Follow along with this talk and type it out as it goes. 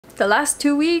The last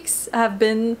 2 weeks have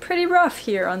been pretty rough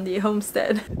here on the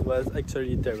homestead. It was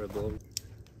actually terrible.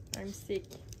 I'm sick.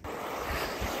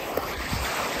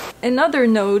 Another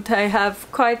note, I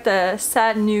have quite a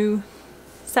sad news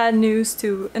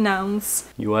to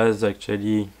announce. He was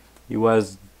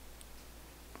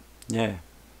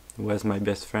my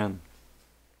best friend.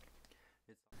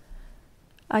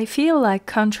 I feel like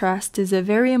contrast is a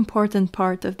very important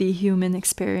part of the human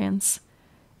experience.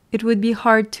 It would be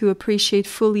hard to appreciate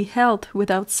fully health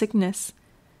without sickness,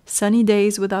 sunny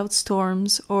days without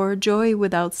storms, or joy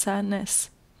without sadness.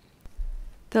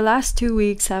 The last 2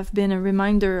 weeks have been a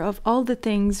reminder of all the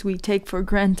things we take for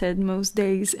granted most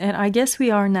days, and I guess we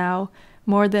are now,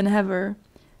 more than ever,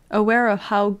 aware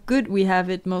of how good we have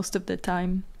it most of the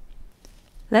time.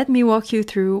 Let me walk you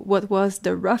through what was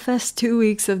the roughest 2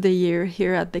 weeks of the year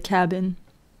here at the cabin.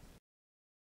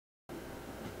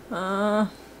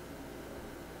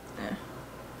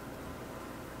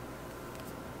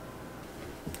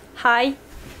 Hi!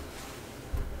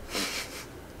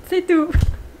 C'est tout!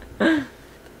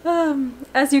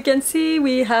 As you can see,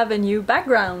 we have a new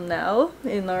background now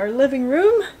in our living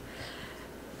room.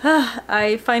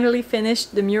 I finally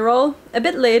finished the mural a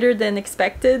bit later than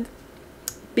expected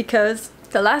because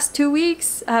the last 2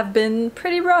 weeks have been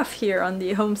pretty rough here on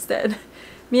the homestead.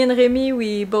 Me and Remi,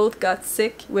 we both got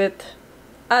sick with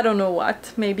I don't know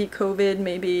what, maybe COVID,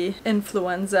 maybe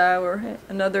influenza or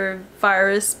another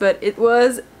virus, but it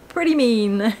was pretty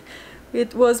mean.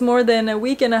 It was more than a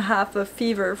week and a half of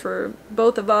fever for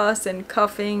both of us and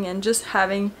coughing and just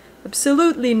having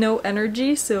absolutely no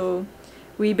energy, so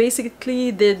we basically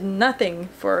did nothing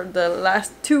for the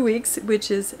last 2 weeks,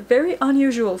 which is very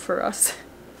unusual for us.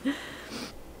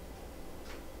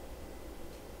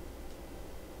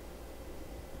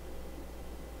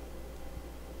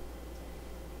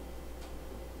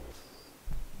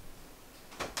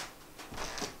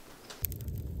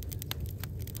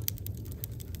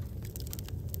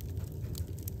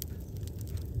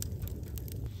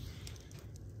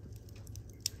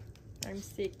 I'm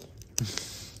sick.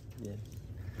 Yeah.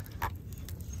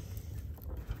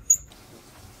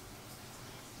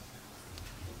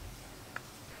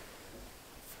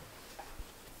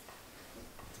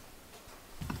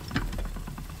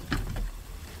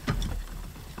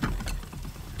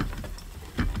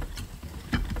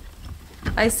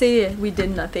 I say we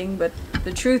did nothing, but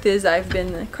the truth is I've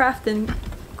been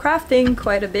crafting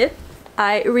quite a bit.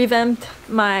 I revamped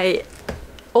my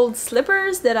old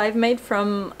slippers that I've made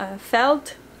from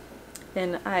felt,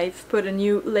 and I've put a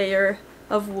new layer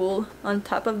of wool on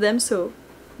top of them so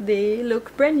they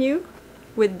look brand new,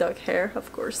 with dog hair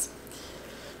of course.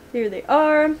 Here they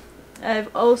are. I've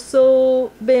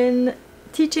also been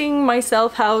teaching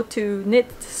myself how to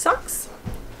knit socks,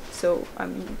 so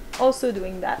I'm also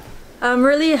doing that. I'm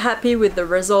really happy with the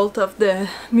result of the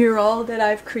mural that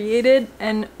I've created,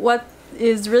 and what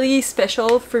is really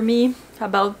special for me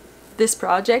about this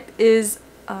project is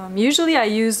usually I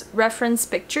use reference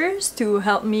pictures to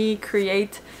help me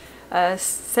create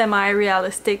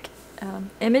semi-realistic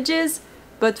images,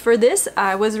 but for this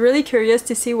I was really curious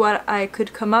to see what I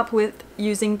could come up with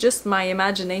using just my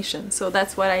imagination, so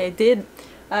that's what I did.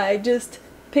 I just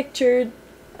pictured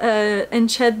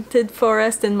enchanted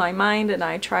forest in my mind and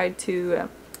I tried to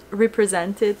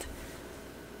represent it,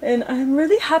 and I'm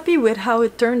really happy with how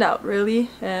it turned out, really,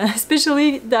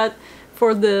 especially that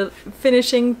for the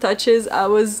finishing touches I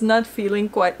was not feeling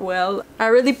quite well. I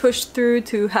really pushed through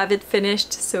to have it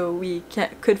finished so we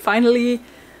could finally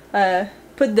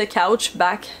put the couch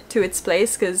back to its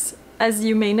place, because as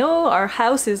you may know, our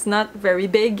house is not very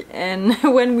big, and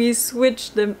when we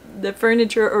switch the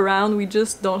furniture around we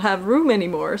just don't have room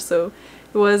anymore, so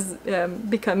it was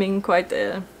becoming quite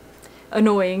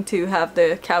annoying to have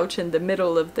the couch in the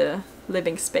middle of the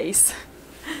living space.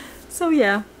 So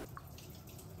yeah.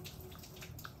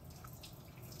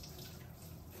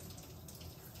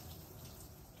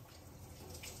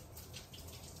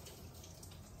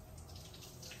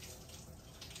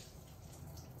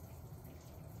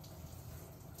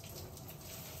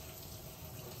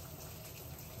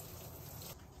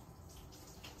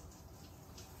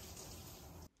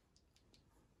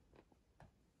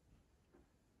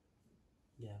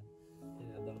 Yeah,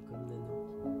 j'adore comme les noms.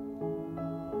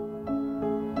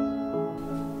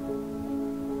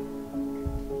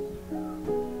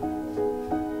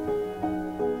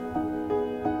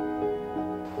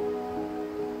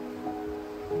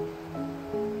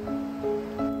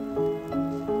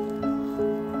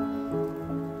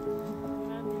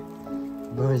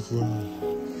 Bonjour.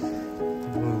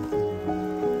 Bonjour.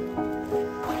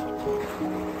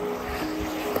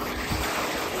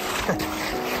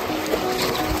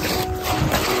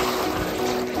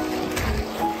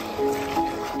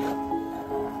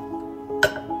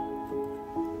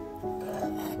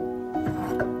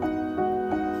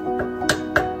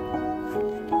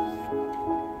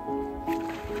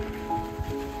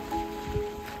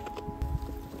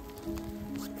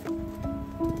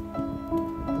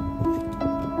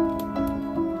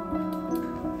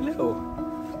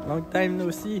 time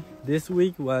no see. This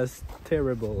week was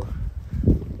terrible.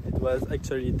 It was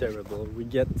actually terrible. We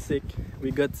got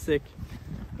sick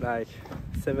like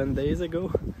 7 days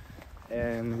ago,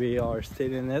 and we are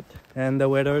still in it. And the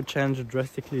weather changed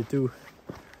drastically too.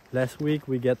 Last week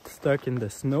we got stuck in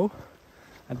the snow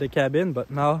at the cabin,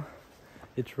 but now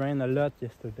it rained a lot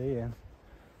yesterday and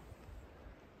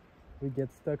we get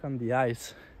stuck on the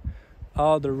ice.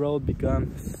 All the road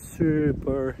become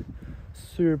super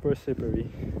slippery.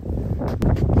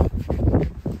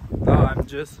 Now I'm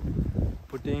just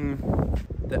putting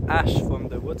the ash from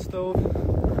the wood stove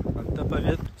on top of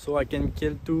it so I can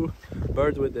kill 2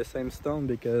 birds with the same stone,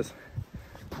 because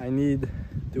I need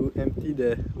to empty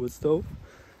the wood stove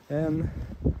and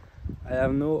I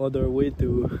have no other way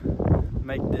to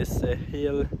make this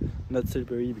hill not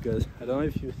slippery, because I don't know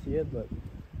if you see it, but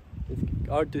it's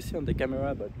hard to see on the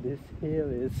camera, but this hill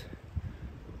is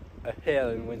a hell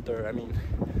in winter. I mean,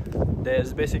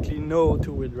 there's basically no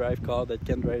 2-wheel drive car that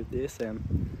can drive this, and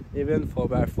even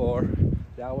 4x4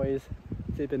 they always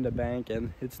slip in the bank,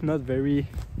 and it's not very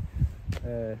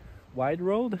wide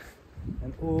road.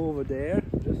 And over there,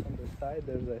 just on the side,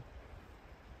 there's a,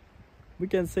 we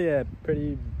can say, a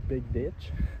pretty big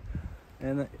ditch,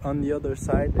 and on the other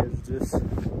side there's just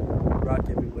rock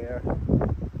everywhere.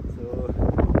 So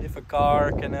if a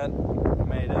car cannot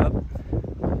made up,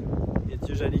 it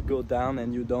usually go down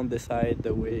and you don't decide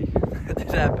the way that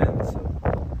it happens. So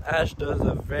Ash does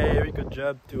a very good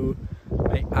job to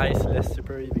make ice less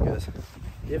slippery, because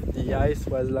if the ice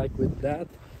was like with that,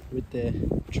 with the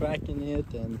track in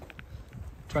it and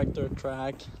tractor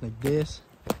track like this,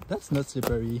 that's not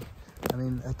slippery. I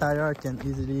mean, a tire can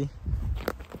easily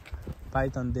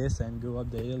bite on this and go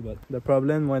up the hill, but the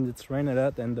problem when it's raining a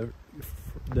lot and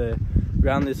the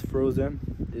ground is frozen,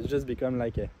 it's just become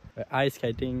like a ice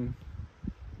skating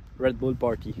Red Bull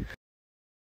party.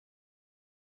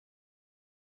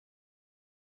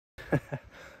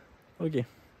 Okay,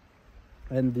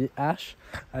 and the ash,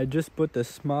 I just put a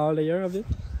small layer of it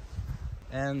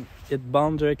and it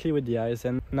bound directly with the ice,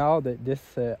 and now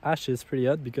this ash is pretty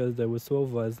hot because the wood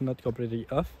stove was not completely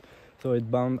off, so it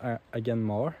bound again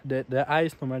more. The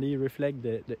ice normally reflect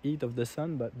the heat of the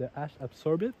sun, but the ash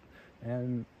absorb it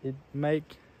and it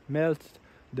melts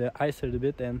the ice a little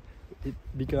bit and it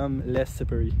become less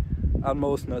slippery,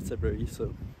 almost not slippery.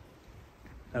 So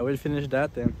I will finish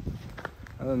that, and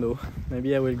I don't know,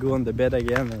 maybe I will go on the bed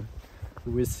again and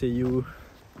we will see you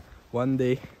one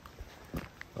day,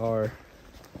 or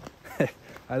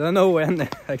I don't know when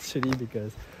actually,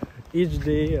 because each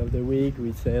day of the week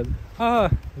we said,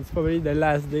 it's probably the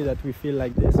last day that we feel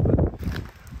like this, but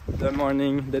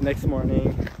the next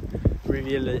morning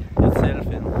revealed itself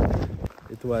and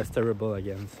it was terrible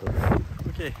again. So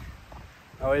okay,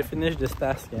 I will finish this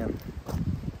task and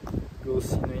go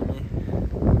see Noemie.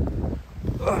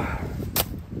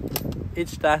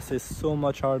 Each task is so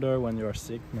much harder when you're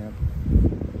sick, man.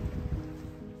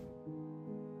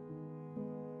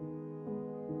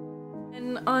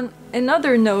 And on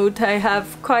another note, I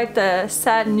have quite a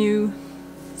sad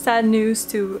news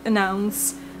to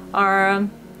announce. Our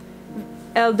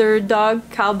elder dog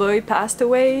Cowboy passed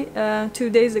away 2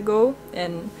 days ago,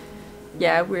 and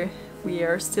yeah, we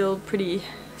are still pretty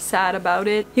sad about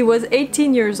it. He was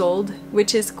 18 years old,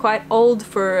 which is quite old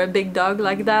for a big dog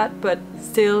like that, but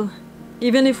still,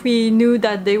 even if we knew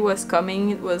that day was coming,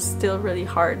 it was still really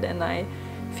hard, and I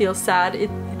feel sad.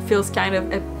 It feels kind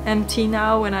of empty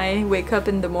now when I wake up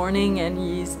in the morning and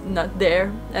he's not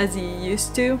there as he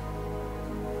used to.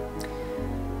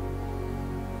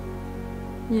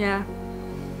 Yeah.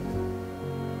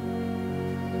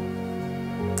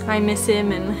 I miss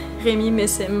him, and Remi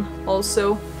miss him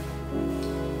also.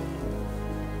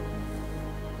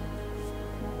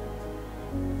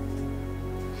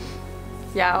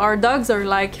 Yeah, our dogs are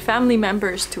like family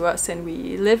members to us, and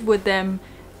we live with them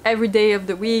every day of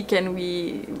the week, and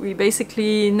we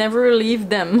basically never leave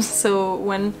them. So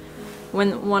when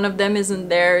one of them isn't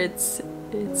there, it's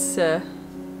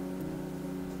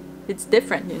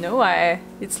different, you know.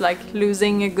 It's like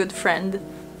losing a good friend.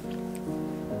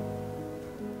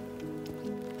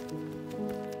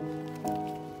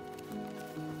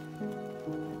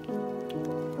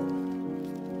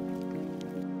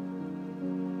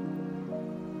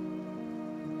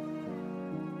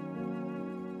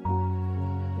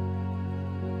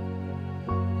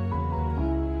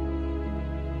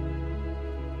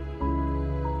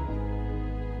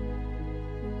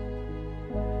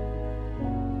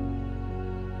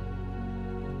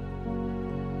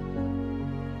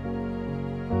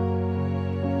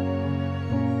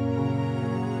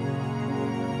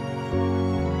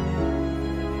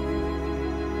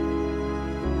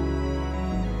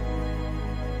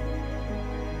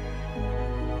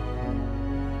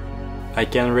 I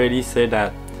can really say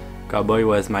that Cowboy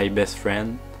was my best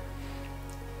friend.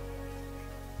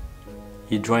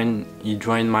 He joined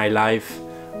my life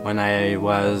when I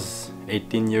was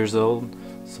 18 years old,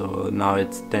 so now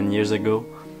it's 10 years ago,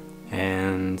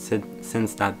 and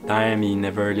since that time he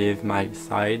never left my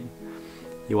side.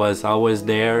 He was always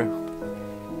there,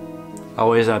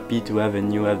 always happy to have a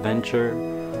new adventure.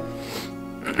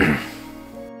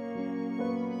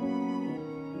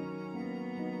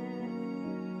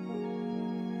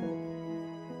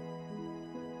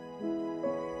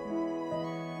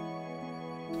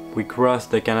 We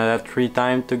crossed the Canada 3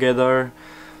 times together,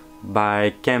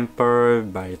 by camper,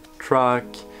 by truck,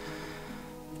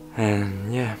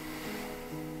 and yeah.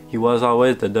 He was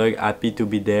always the dog, happy to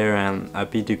be there and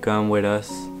happy to come with us.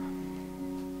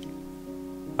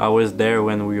 Always there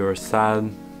when we were sad,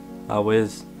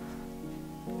 always.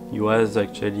 He was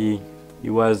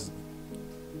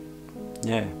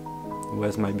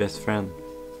my best friend.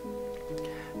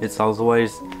 It's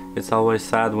always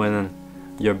sad when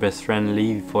your best friend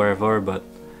leave forever, but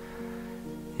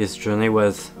his journey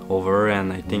was over,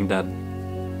 and I think that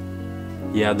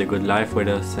he had a good life with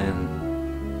us, and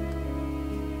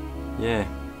yeah,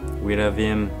 we love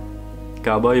him.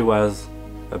 Cowboy was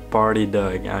a party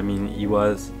dog. I mean, he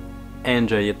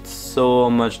enjoyed so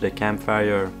much the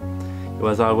campfire. He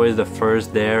was always the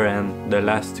first there and the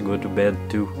last to go to bed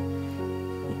too.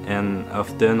 And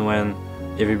often when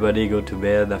everybody go to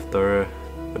bed after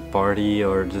a party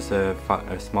or just a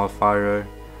small fire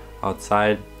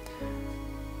outside,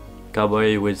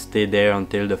 Cowboy would stay there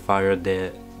until the fire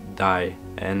die.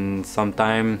 And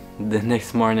sometime the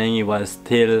next morning he was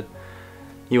still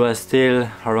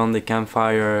around the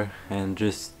campfire and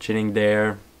just chilling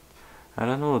there. I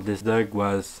don't know, this dog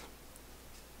was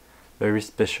very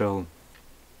special.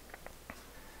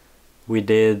 We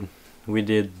did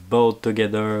boat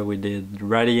together, we did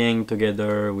riding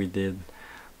together, we did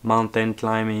mountain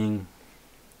climbing.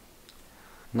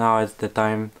 Now it's the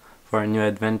time for a new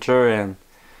adventure, and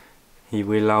he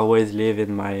will always live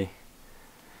in my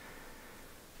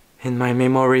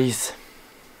memories.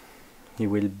 He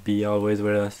will be always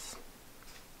with us.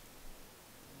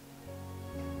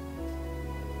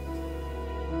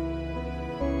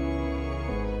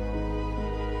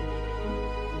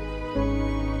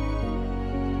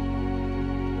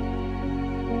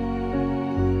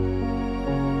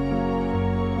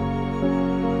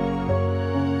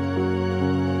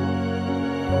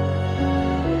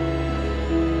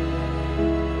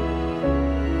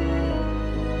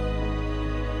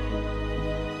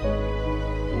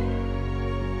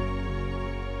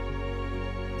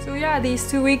 So yeah, these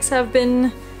 2 weeks have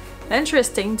been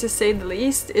interesting to say the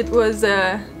least. It was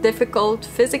difficult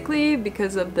physically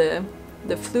because of the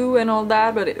flu and all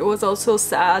that, but it was also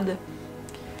sad.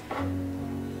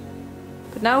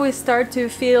 But now we start to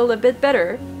feel a bit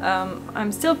better.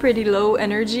 I'm still pretty low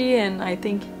energy, and I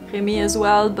think Remi as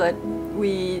well, but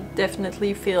we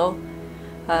definitely feel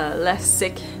less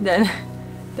sick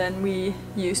than we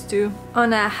used to.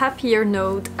 On a happier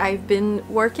note, I've been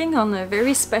working on a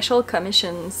very special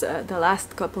commissions the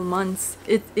last couple months.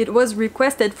 It was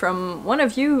requested from one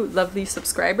of you lovely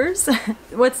subscribers.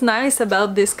 What's nice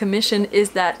about this commission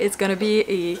is that it's gonna be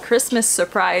a Christmas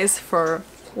surprise for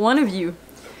one of you.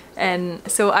 And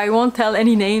so I won't tell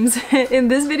any names in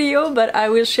this video, but I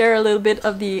will share a little bit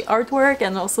of the artwork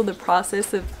and also the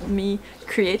process of me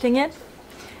creating it.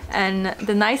 And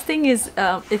the nice thing is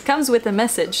it comes with a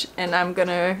message, and I'm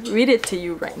gonna read it to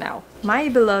you right now. My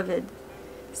beloved,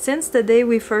 since the day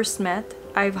we first met,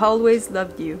 I've always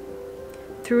loved you.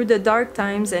 Through the dark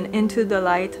times and into the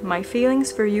light, my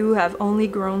feelings for you have only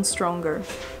grown stronger.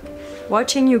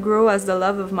 Watching you grow as the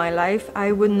love of my life,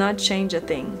 I would not change a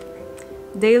thing.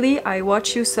 Daily, I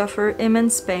watch you suffer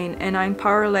immense pain, and I'm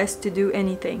powerless to do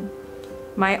anything.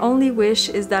 My only wish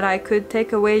is that I could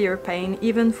take away your pain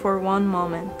even for one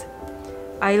moment.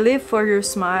 I live for your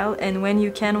smile, and when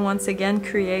you can once again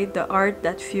create the art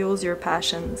that fuels your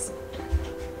passions.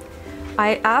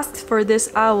 I asked for this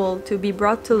owl to be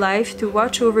brought to life to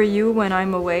watch over you when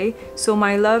I'm away, so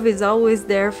my love is always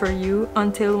there for you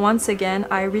until once again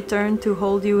I return to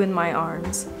hold you in my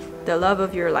arms. The love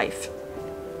of your life.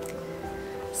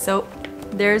 So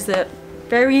there's a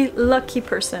very lucky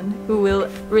person who will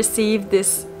receive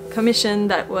this commission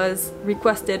that was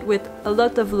requested with a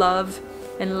lot of love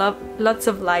and lots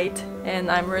of light, and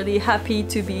I'm really happy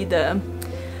to be the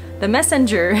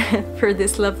messenger for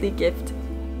this lovely gift.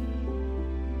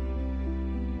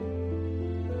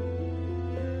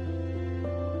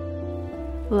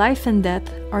 Life and death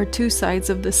are two sides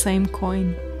of the same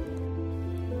coin.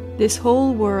 This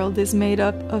whole world is made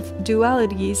up of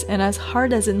dualities, and as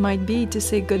hard as it might be to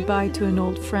say goodbye to an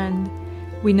old friend,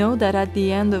 we know that at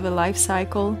the end of a life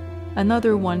cycle,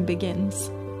 another one begins.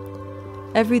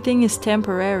 Everything is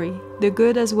temporary, the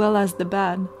good as well as the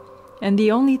bad, and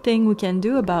the only thing we can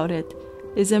do about it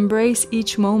is embrace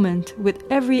each moment with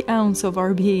every ounce of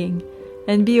our being,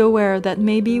 and be aware that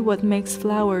maybe what makes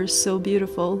flowers so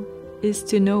beautiful is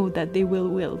to know that they will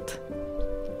wilt.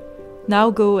 Now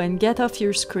go and get off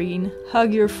your screen,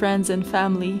 hug your friends and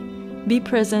family, be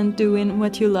present doing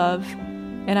what you love,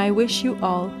 and I wish you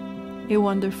all a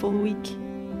wonderful week.